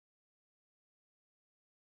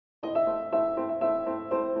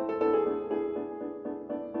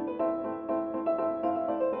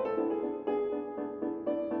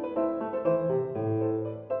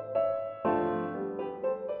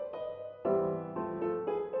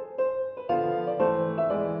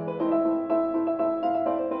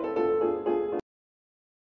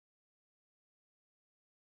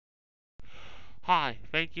Hi,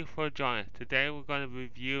 thank you for joining us. Today we're going to be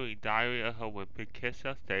reviewing Diary of a Wimpy Kid,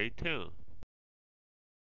 so stay tuned.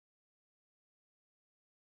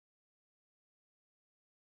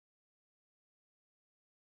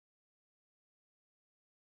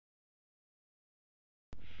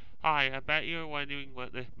 Hi, I bet you're wondering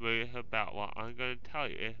what this movie is about. Well, I'm going to tell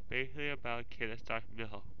you. It's basically about a kid that starts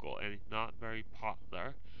middle school and he's not very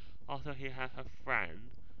popular. Also, he has a friend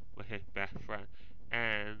with his best friend.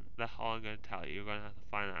 And that's all I'm going to tell you. You're going to have to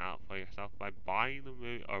find it out for yourself by buying the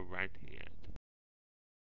movie or renting it.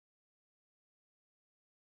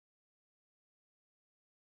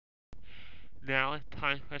 Now it's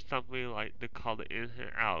time for something we like to call the ins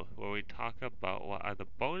and outs, where we talk about what are the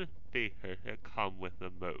bonus features that come with the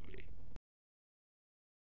movie.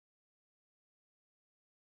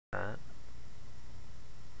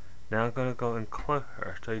 Now I'm going to go in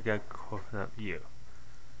closer so you get a close up view.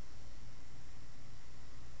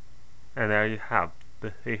 And there you have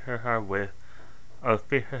the features are with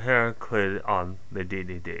features are included on the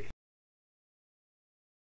DVD.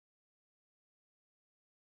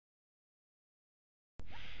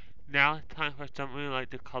 Now it's time for something we like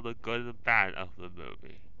to call the good and bad of the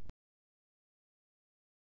movie.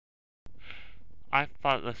 I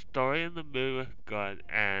thought the story in the movie was good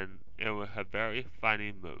and it was a very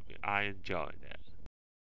funny movie. I enjoyed it.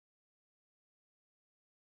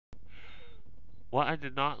 What I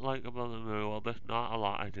did not like about the movie, well, there's not a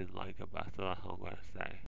lot I didn't like about it, so that's all I'm going to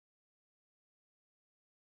say.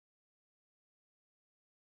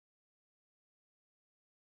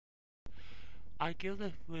 I give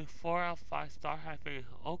this movie 4 out of 5 stars. I think it's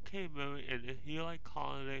an okay movie, and if you like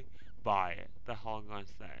comedy, buy it. That's all I'm going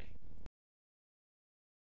to say.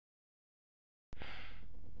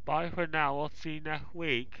 Bye for now. We'll see you next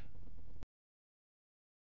week.